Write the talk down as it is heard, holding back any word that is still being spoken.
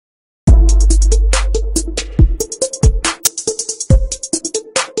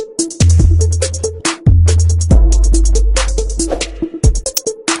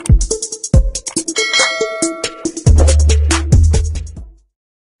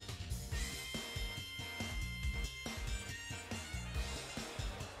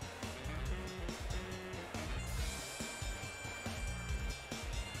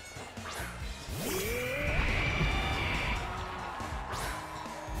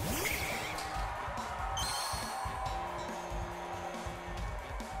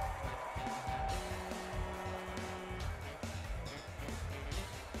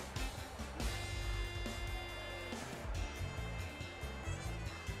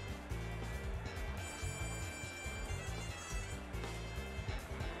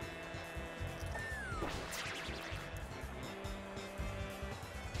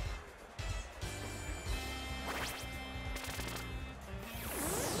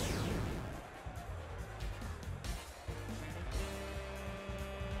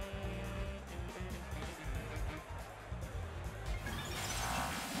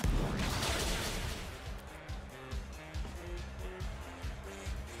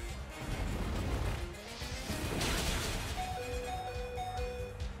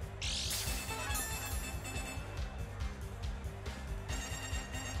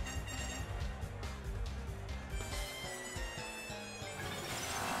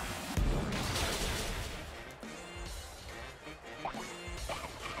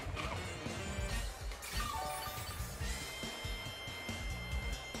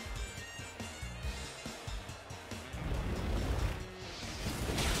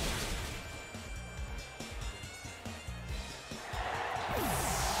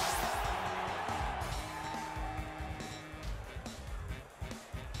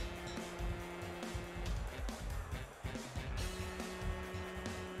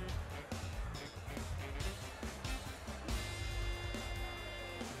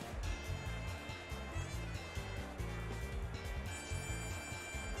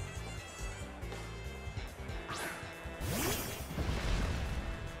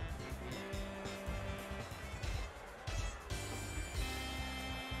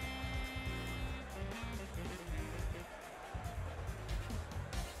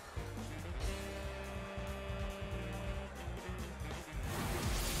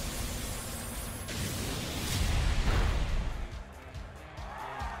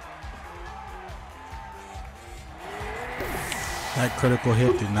That critical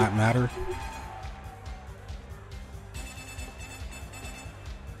hit did not matter.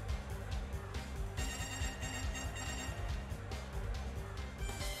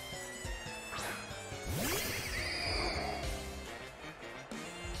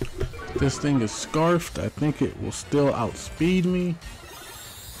 This thing is scarfed. I think it will still outspeed me.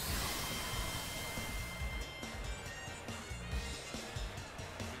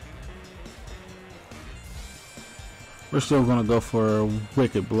 We're still gonna go for a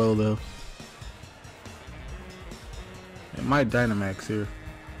wicked blow though. It might Dynamax here.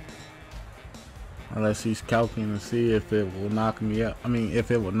 Unless he's calculating to see if it will knock me out. I mean,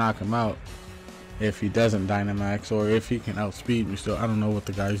 if it will knock him out. If he doesn't Dynamax, or if he can outspeed me still. I don't know what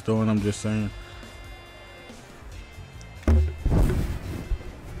the guy's doing, I'm just saying.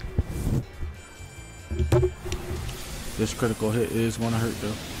 This critical hit is gonna hurt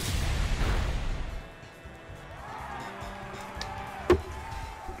though.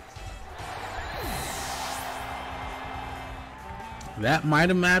 That might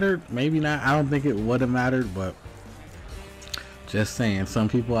have mattered, maybe not. I don't think it would have mattered, but just saying, some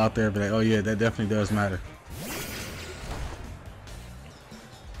people out there be like, oh yeah, that definitely does matter.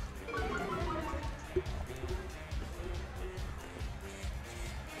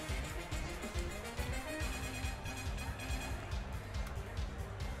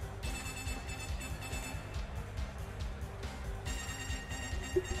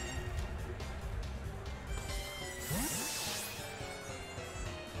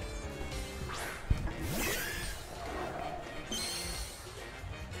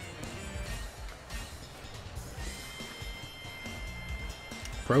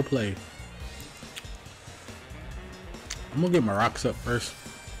 Pro play. I'm gonna get my rocks up first.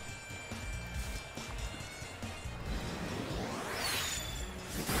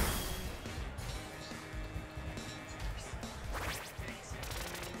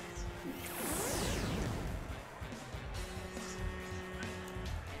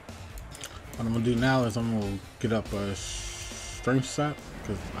 What I'm gonna do now is I'm gonna get up a strength sap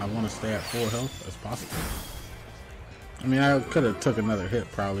because I want to stay at full health as possible. I mean, I could have took another hit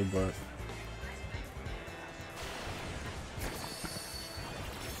probably, but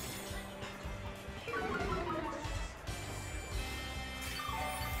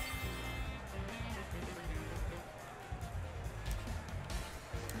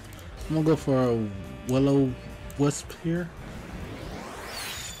I'm gonna go for a Willow Wisp here.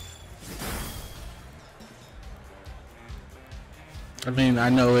 I mean, I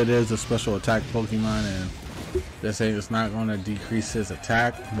know it is a special attack Pokemon, and this ain't, it's not going to decrease his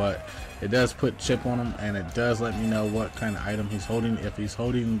attack, but it does put chip on him, and it does let me know what kind of item he's holding, if he's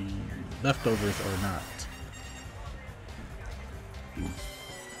holding leftovers or not.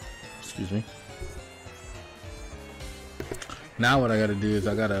 Excuse me. Now what I gotta do is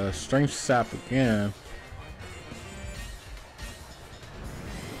I gotta strength sap again.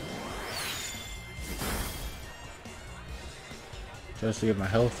 Just to get my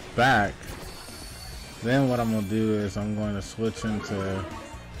health back. Then what I'm gonna do is I'm going to switch into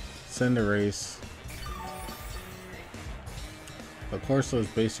Cinderace. The Corso is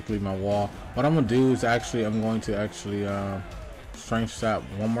basically my wall. What I'm gonna do is I'm going to strength sap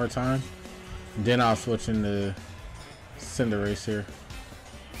one more time. Then I'll switch into Cinderace here.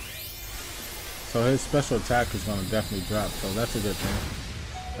 So his special attack is gonna definitely drop, so that's a good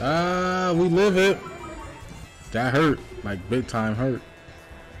thing. We live it. That hurt, like big time hurt.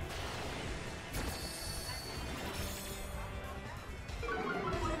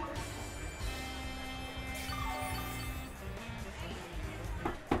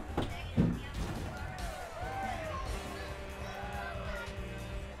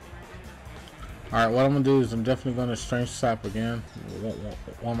 Alright, what I'm gonna do is I'm definitely gonna strength sap again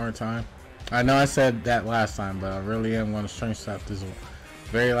one more time. I know I said that last time, but I really am gonna strength sap this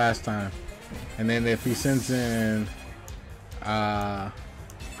very last time. And then if he sends in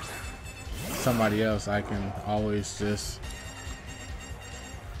somebody else, I can always just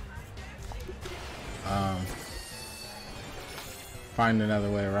find another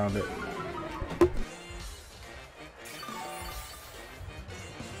way around it.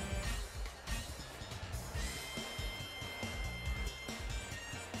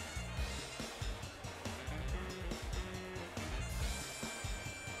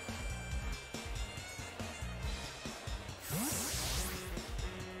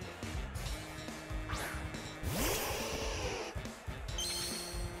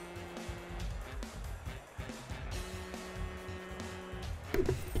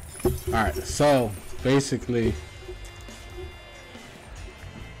 Alright, so basically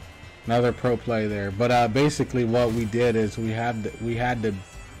Another pro play there. But basically what we did is we had to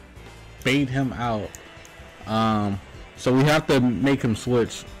bait him out. So we have to make him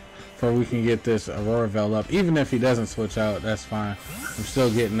switch before we can get this Aurora Veil up. Even if he doesn't switch out, that's fine. I'm still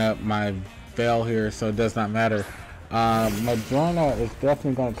getting up my Veil here, so it does not matter. Madrona is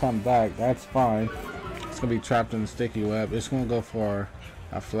definitely going to come back. That's fine. It's going to be trapped in the sticky web. It's going to go for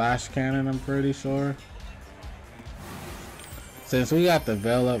a flash cannon, I'm pretty sure. Since we got the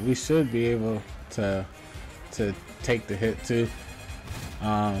Veil up, we should be able to take the hit too.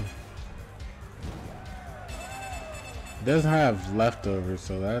 Doesn't have leftovers,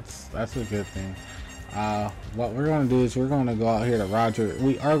 so that's a good thing. What we're going to do is we're going to go out here to Roger.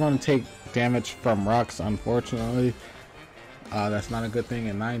 We are going to take damage from rocks, unfortunately. That's not a good thing.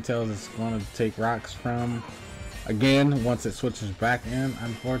 And Ninetales is going to take rocks from again once it switches back in,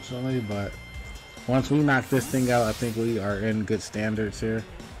 unfortunately. But once we knock this thing out, I think we are in good standards here.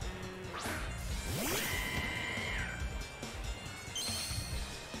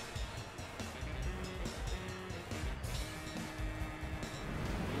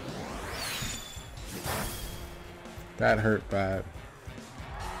 That hurt bad.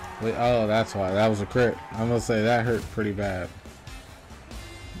 Wait, oh, that's why. That was a crit. I'm gonna say that hurt pretty bad.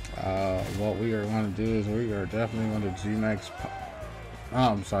 What we are going to do is we are definitely going to G-Max.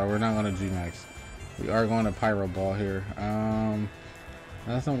 Oh, I'm sorry. We're not going to G-Max. We are going to Pyro Ball here.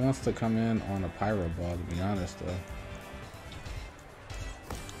 Nothing wants to come in on a Pyro Ball, to be honest, though.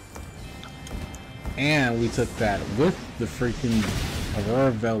 And we took that with the freaking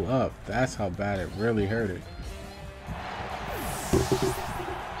Aurora Veil up. That's how bad it really hurt it.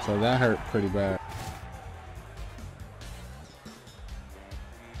 So that hurt pretty bad.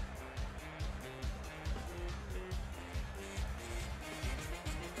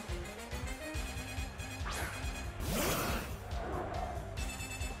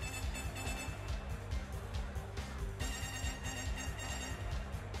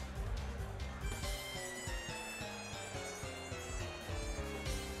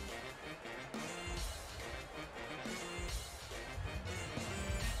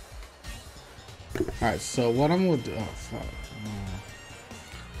 Alright, so what I'm gonna do, oh fuck,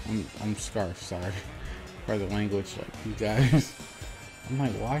 I'm Scarf, sorry for the language, like you guys. I'm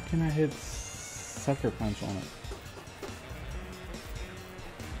like, why can't I hit Sucker Punch on it?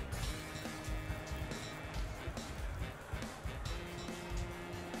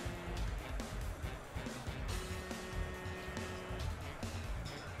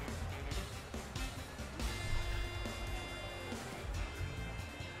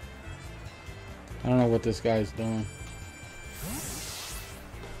 I don't know what this guy's doing.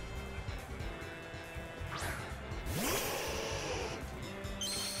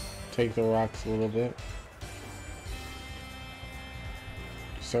 Take the rocks a little bit.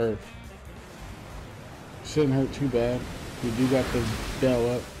 Serve. Shouldn't hurt too bad. We do got the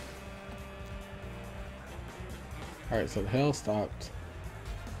bell up. Alright, so the hell stopped.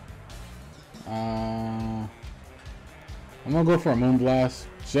 I'm gonna go for a Moonblast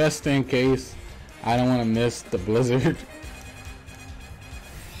just in case. I don't want to miss the blizzard.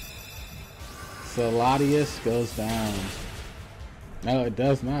 So Latias goes down. No, it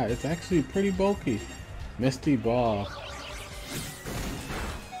does not. It's actually pretty bulky. Misty Ball.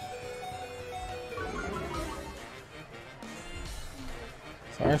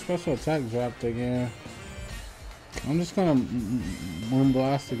 So our special attack dropped again. I'm just gonna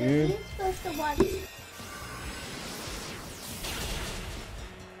Moonblast again. You're supposed to watch.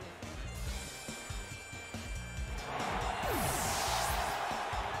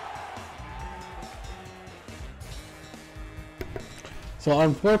 So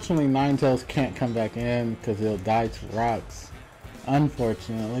unfortunately, Ninetales can't come back in because he'll die to rocks,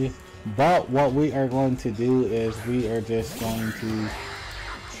 unfortunately. But what we are going to do is we are just going to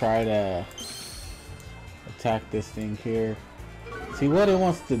try to attack this thing here. See what it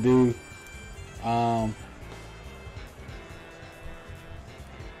wants to do. So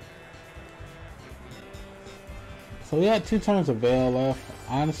we had 2 turns of Veil left.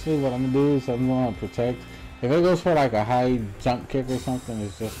 Honestly, what I'm gonna do is I'm gonna protect. If it goes for like a high jump kick or something,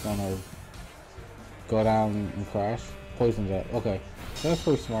 it's just gonna go down and crash. Poison Jet. Okay, that's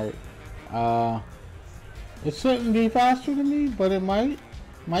pretty smart. It shouldn't be faster than me, but it might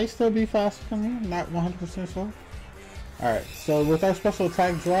still be faster than me. I'm not 100% sure. Alright, so with our special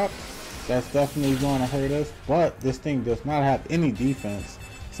attack drop, that's definitely going to hurt us. But this thing does not have any defense,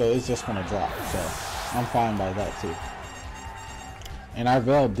 so it's just going to drop. So I'm fine by that too. And our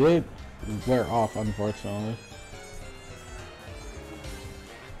Veil did wear off, unfortunately.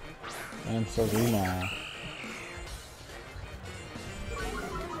 And I'm so green now.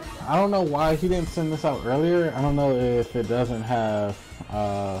 I don't know why he didn't send this out earlier. I don't know if it doesn't have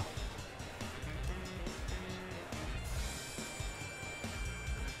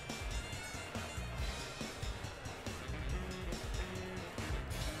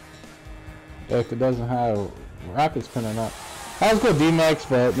if it doesn't have Rapids pinning up. I was gonna D-Max,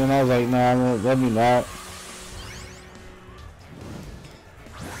 but then I was like, nah, let me not.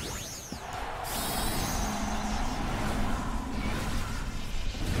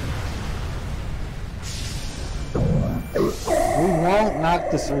 We won't knock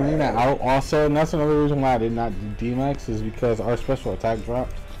this arena out also, and that's another reason why I did not do D-Max, is because our special attack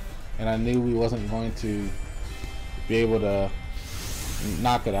dropped, and I knew we wasn't going to be able to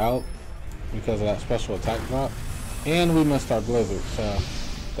knock it out because of that special attack drop, and we missed our blizzard, so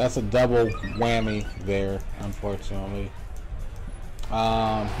that's a double whammy there, unfortunately.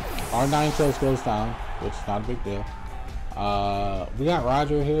 Our Ninetales goes down, which is not a big deal. We got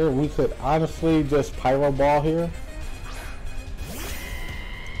Roger here. We could honestly just Pyro Ball here,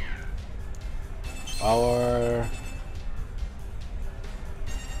 or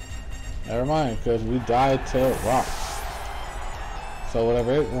never mind, because we died to rocks. So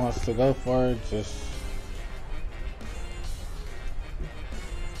whatever it wants to go for, just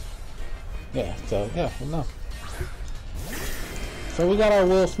yeah. So yeah, no. So we got our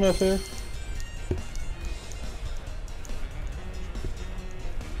Will Smith here.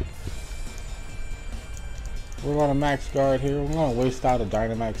 We're gonna max guard here. We're gonna waste out a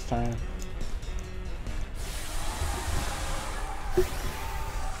Dynamax turn.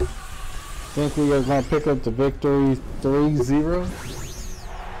 Think we are gonna pick up the victory 3-0.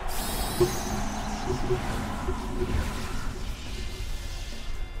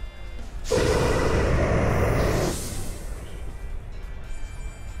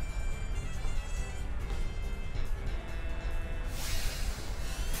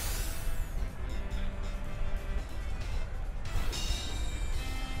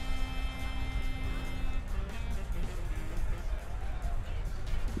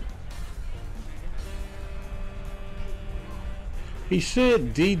 He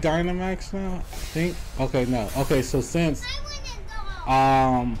should D-Dynamax now, I think. Okay, no. Okay, so since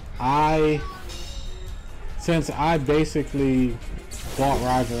I basically bought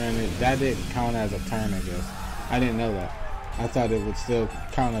Roger in it, that didn't count as a turn, I guess. I didn't know that. I thought it would still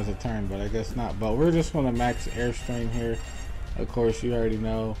count as a turn, but I guess not. But we're just gonna max Airstream here. Of course, you already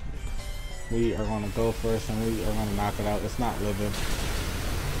know we are gonna go first and we are gonna knock it out. It's not living.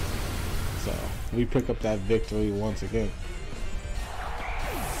 So we pick up that victory once again.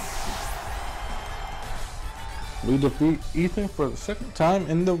 We defeat Ethan for the second time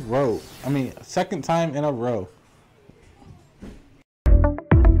in the row. Second time in a row.